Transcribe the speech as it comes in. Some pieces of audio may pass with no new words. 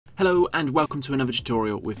Hello and welcome to another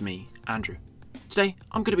tutorial with me, Andrew. Today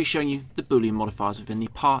I'm going to be showing you the Boolean modifiers within the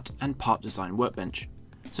part and part design workbench.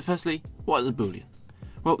 So firstly, what is a Boolean?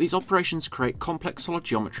 Well, these operations create complex solid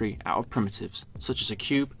geometry out of primitives such as a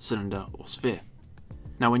cube, cylinder or sphere.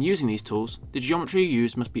 Now when using these tools, the geometry you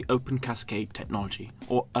use must be Open Cascade Technology,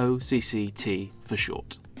 or OCCT for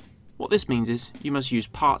short. What this means is you must use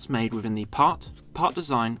parts made within the part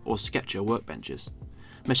design or sketcher workbenches.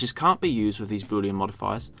 Meshes can't be used with these Boolean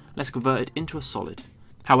modifiers unless converted into a solid.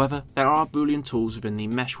 However, there are Boolean tools within the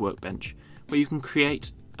mesh workbench where you can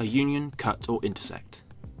create a union, cut or intersect.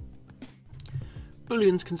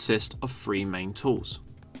 Booleans consist of three main tools.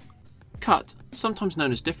 Cut, sometimes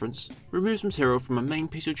known as difference, removes material from a main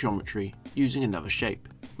piece of geometry using another shape,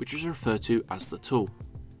 which is referred to as the tool.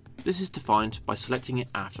 This is defined by selecting it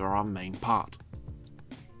after our main part.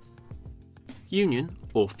 Union,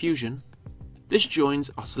 or fusion, this joins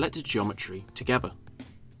our selected geometry together.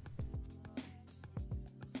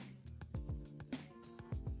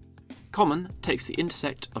 Common takes the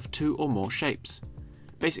intersect of two or more shapes.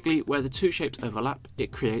 Basically, where the two shapes overlap,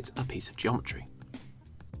 it creates a piece of geometry.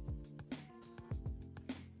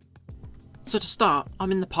 So to start,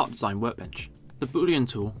 I'm in the part design workbench. The Boolean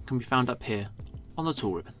tool can be found up here on the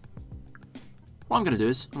tool ribbon. What I'm going to do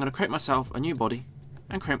is, I'm going to create myself a new body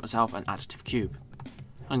and create myself an additive cube.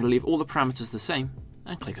 I'm going to leave all the parameters the same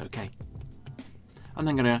and click OK. I'm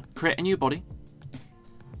then going to create a new body,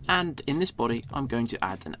 and in this body I'm going to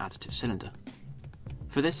add an additive cylinder.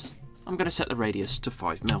 For this, I'm going to set the radius to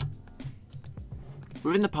 5 mm.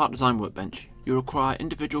 Within the part design workbench, you require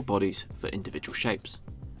individual bodies for individual shapes.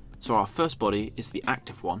 So our first body is the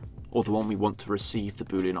active one, or the one we want to receive the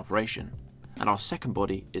Boolean operation, and our second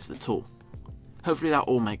body is the tool. Hopefully that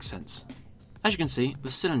all makes sense. As you can see, the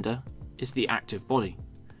cylinder is the active body.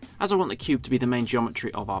 As I want the cube to be the main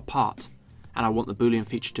geometry of our part, and I want the Boolean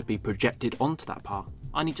feature to be projected onto that part,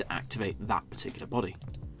 I need to activate that particular body.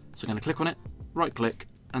 So I'm going to click on it, right click,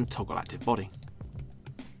 and toggle active body.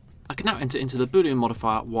 I can now enter into the Boolean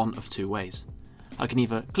modifier one of two ways. I can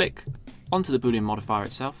either click onto the Boolean modifier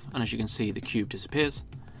itself, and as you can see the cube disappears,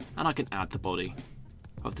 and I can add the body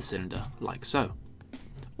of the cylinder like so.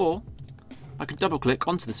 Or I can double click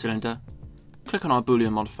onto the cylinder, click on our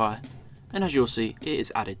Boolean modifier, and as you'll see, it is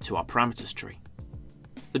added to our parameters tree.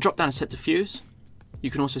 The drop down is set to fuse. You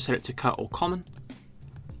can also set it to cut or common,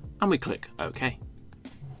 and we click OK.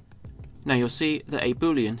 Now you'll see that a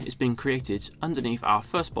Boolean is being created underneath our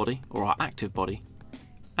first body, or our active body,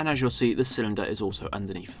 and as you'll see, the cylinder is also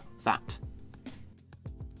underneath that.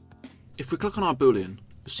 If we click on our Boolean,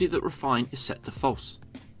 you'll see that refine is set to false.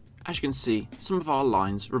 As you can see, some of our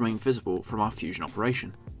lines remain visible from our fusion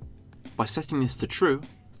operation. By setting this to true,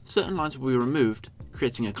 certain lines will be removed,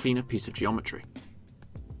 creating a cleaner piece of geometry.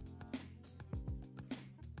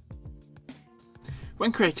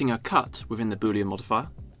 When creating a cut within the Boolean modifier,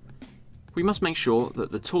 we must make sure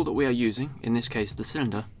that the tool that we are using, in this case the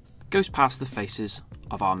cylinder, goes past the faces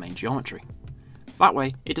of our main geometry. That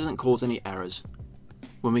way it doesn't cause any errors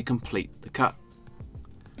when we complete the cut.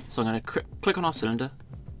 So I'm going to click on our cylinder,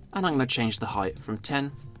 and I'm going to change the height from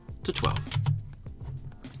 10 to 12.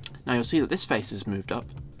 Now you'll see that this face is moved up,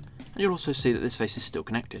 and you'll also see that this face is still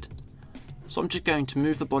connected. So I'm just going to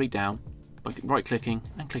move the body down by right clicking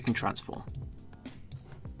and clicking transform,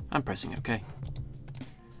 and pressing OK.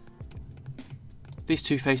 These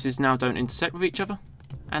two faces now don't intersect with each other,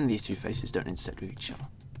 and these two faces don't intersect with each other.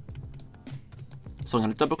 So I'm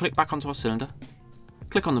going to double click back onto our cylinder,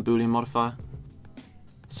 click on the Boolean modifier,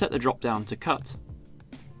 set the drop down to cut,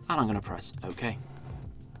 and I'm going to press OK.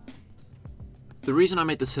 The reason I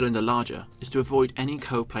made the cylinder larger is to avoid any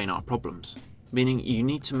coplanar problems, meaning you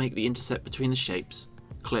need to make the intercept between the shapes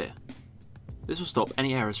clear. This will stop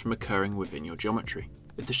any errors from occurring within your geometry.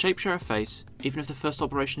 If the shapes share a face, even if the first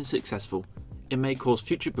operation is successful, it may cause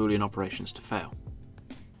future Boolean operations to fail.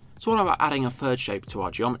 So what about adding a third shape to our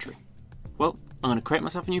geometry? Well, I'm going to create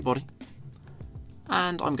myself a new body,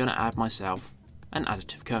 and I'm going to add myself an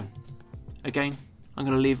additive cone. Again, I'm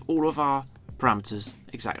going to leave all of our parameters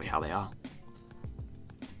exactly how they are.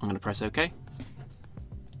 I'm going to press OK,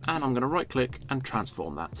 and I'm going to right click and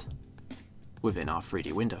transform that within our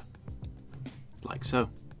 3D window, like so.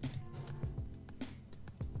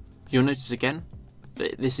 You'll notice again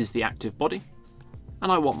that this is the active body,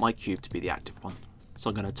 and I want my cube to be the active one, so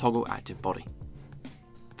I'm going to toggle active body.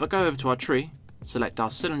 If I go over to our tree, select our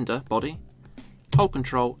cylinder body, hold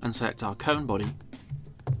Control and select our cone body,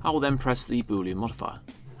 I will then press the Boolean modifier,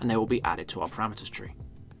 and they will be added to our parameters tree.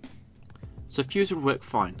 So fuse will work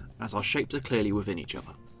fine, as our shapes are clearly within each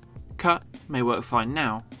other. Cut may work fine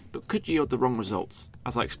now, but could yield the wrong results,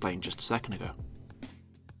 as I explained just a second ago.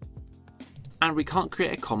 and we can't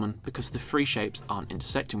create a common because the three shapes aren't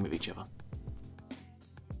intersecting with each other.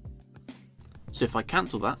 So if I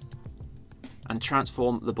cancel that and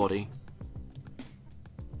transform the body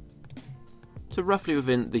to roughly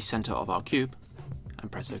within the centre of our cube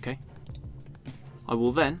and press OK, I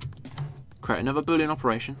will then create another Boolean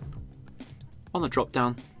operation. On the drop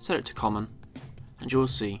down, set it to common, and you will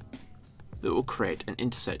see that it will create an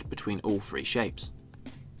intersect between all three shapes.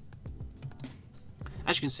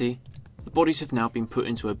 As you can see, the bodies have now been put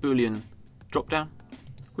into a Boolean drop down,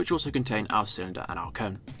 which also contain our cylinder and our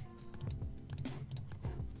cone.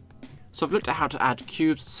 So I've looked at how to add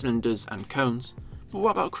cubes, cylinders and cones, but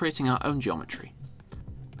what about creating our own geometry?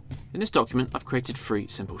 In this document I've created three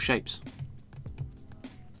simple shapes.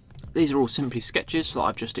 These are all simply sketches that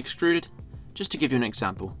I've just extruded, just to give you an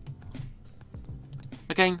example.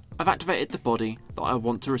 Again, I've activated the body that I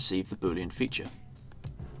want to receive the Boolean feature.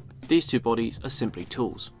 These two bodies are simply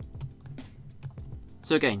tools.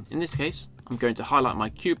 So again, in this case, I'm going to highlight my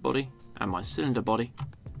cube body and my cylinder body,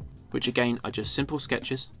 which again are just simple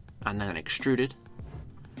sketches and then extruded,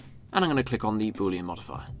 and I'm going to click on the Boolean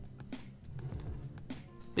modifier.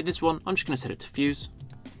 In this one, I'm just going to set it to fuse,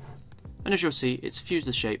 and as you'll see, it's fused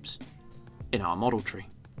the shapes in our model tree.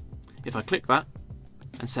 If I click that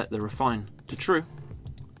and set the refine to true,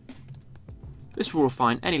 this will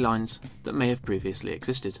refine any lines that may have previously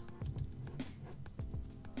existed.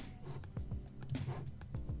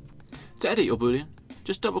 To edit your Boolean,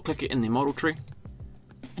 just double click it in the model tree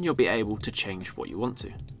and you'll be able to change what you want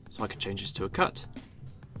to. So I could change this to a cut,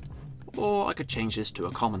 or I could change this to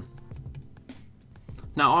a common.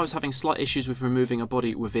 Now I was having slight issues with removing a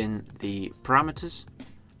body within the parameters.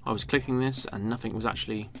 I was clicking this and nothing was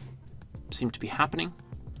actually seemed to be happening.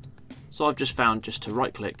 So I've just found just to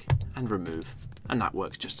right click and remove, and that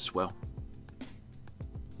works just as well.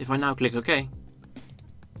 If I now click OK,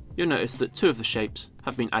 you'll notice that two of the shapes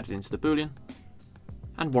have been added into the Boolean,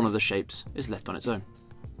 and one of the shapes is left on its own,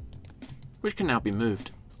 which can now be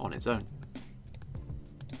moved on its own,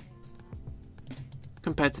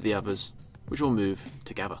 compared to the others, which will move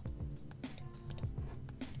together.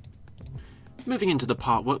 Moving into the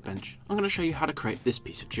part workbench, I'm going to show you how to create this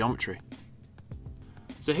piece of geometry.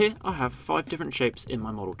 So here I have 5 different shapes in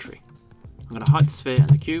my model tree. I'm going to hide the sphere and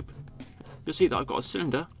the cube. You'll see that I've got a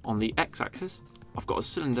cylinder on the x-axis, I've got a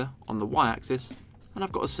cylinder on the y-axis, and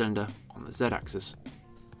I've got a cylinder on the z-axis.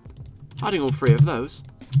 Hiding all 3 of those,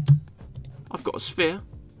 I've got a sphere,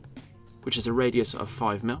 which is a radius of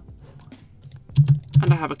 5 mm,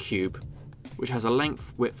 and I have a cube, which has a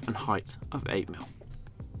length, width and height of 8 mm.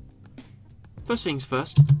 First things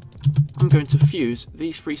first, I'm going to fuse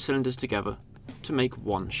these 3 cylinders together to make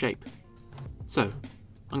one shape. So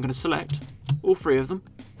I'm going to select all 3 of them,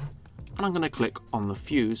 and I'm going to click on the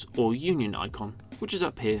fuse or union icon, which is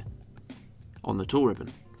up here on the tool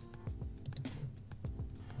ribbon.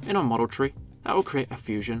 In our model tree, that will create a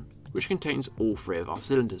fusion which contains all 3 of our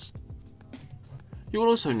cylinders. You will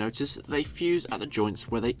also notice that they fuse at the joints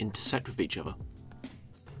where they intersect with each other.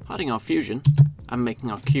 Hiding our fusion and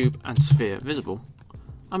making our cube and sphere visible,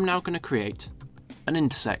 I'm now going to create an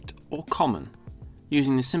intersect or common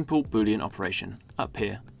using the simple Boolean operation up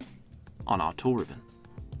here on our tool ribbon.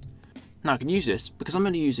 Now I can use this because I'm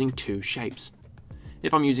only using 2 shapes.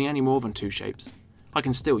 If I'm using any more than 2 shapes, I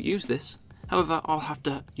can still use this, however I'll have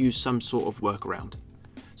to use some sort of workaround.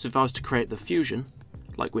 So if I was to create the fusion,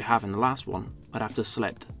 like we have in the last one, I'd have to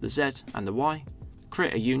select the Z and the Y,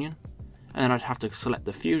 create a union, and then I'd have to select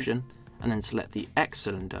the fusion and then select the X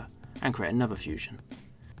cylinder and create another fusion.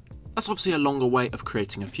 That's obviously a longer way of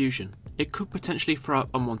creating a fusion. It could potentially throw up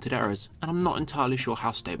unwanted errors, and I'm not entirely sure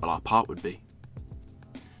how stable our part would be.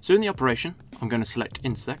 So in the operation, I'm going to select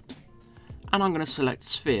intersect, and I'm going to select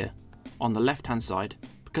sphere on the left hand side,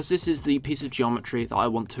 because this is the piece of geometry that I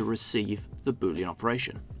want to receive the Boolean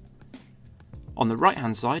operation. On the right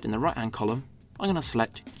hand side, in the right hand column, I'm going to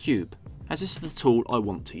select cube, as this is the tool I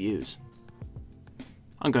want to use.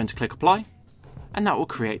 I'm going to click apply, and that will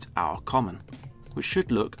create our common, which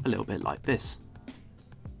should look a little bit like this.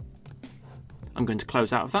 I'm going to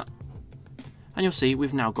close out of that, and you'll see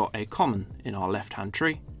we've now got a common in our left hand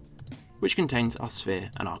tree, which contains our sphere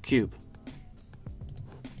and our cube.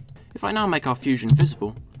 If I now make our fusion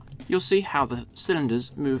visible, you'll see how the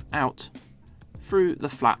cylinders move out through the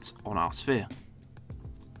flats on our sphere.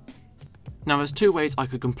 Now there's 2 ways I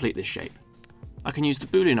could complete this shape. I can use the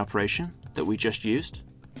Boolean operation that we just used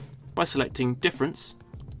by selecting difference,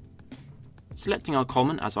 selecting our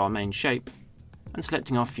common as our main shape, and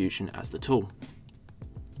selecting our fusion as the tool.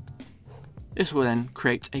 This will then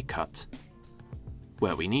create a cut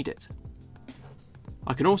where we need it.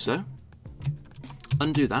 I can also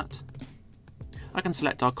undo that I can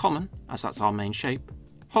select our common, as that's our main shape,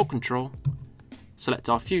 hold Control, select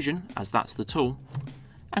our fusion, as that's the tool,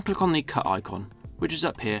 and click on the cut icon, which is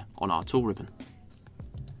up here on our tool ribbon.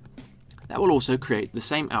 That will also create the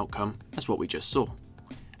same outcome as what we just saw.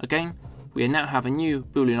 Again, we now have a new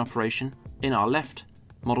Boolean operation in our left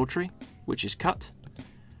model tree, which is cut,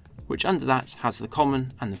 which under that has the common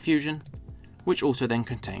and the fusion, which also then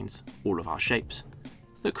contains all of our shapes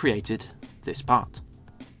that created this part.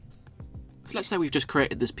 So let's say we've just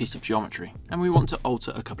created this piece of geometry and we want to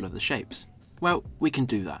alter a couple of the shapes. Well, we can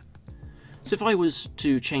do that. So if I was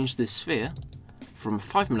to change this sphere from a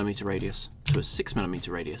 5mm radius to a 6mm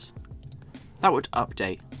radius, that would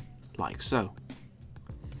update like so.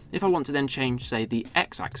 If I want to then change, say, the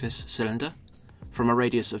x-axis cylinder from a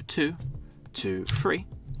radius of 2 to 3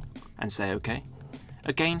 and say OK,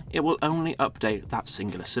 again it will only update that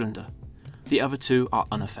singular cylinder. The other two are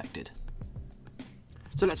unaffected.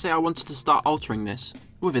 So let's say I wanted to start altering this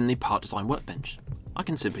within the part design workbench. I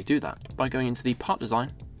can simply do that by going into the part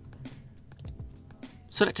design,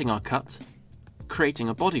 selecting our cut, creating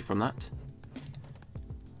a body from that,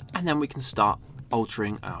 and then we can start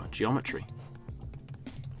altering our geometry.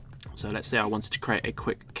 So let's say I wanted to create a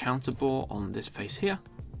quick counter bore on this face here.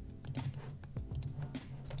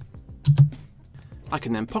 I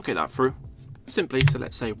can then pocket that through simply, so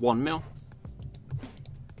let's say 1mm,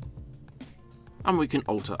 and we can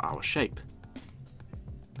alter our shape.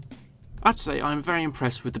 I have to say I'm very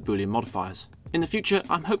impressed with the Boolean modifiers. In the future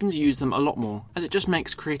I'm hoping to use them a lot more, as it just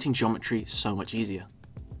makes creating geometry so much easier.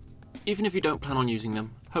 Even if you don't plan on using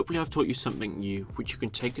them, hopefully I've taught you something new which you can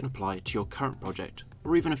take and apply to your current project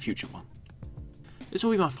or even a future one. This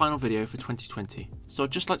will be my final video for 2020, so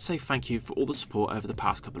I'd just like to say thank you for all the support over the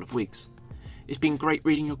past couple of weeks. It's been great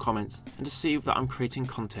reading your comments and to see that I'm creating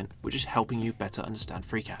content which is helping you better understand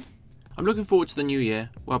FreeCAD. I'm looking forward to the new year,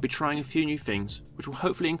 where I'll be trying a few new things which will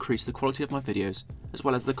hopefully increase the quality of my videos as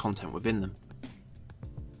well as the content within them.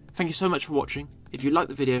 Thank you so much for watching. If you liked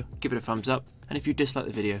the video, give it a thumbs up, and if you dislike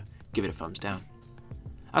the video, give it a thumbs down.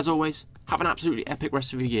 As always, have an absolutely epic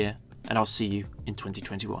rest of your year, and I'll see you in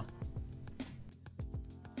 2021.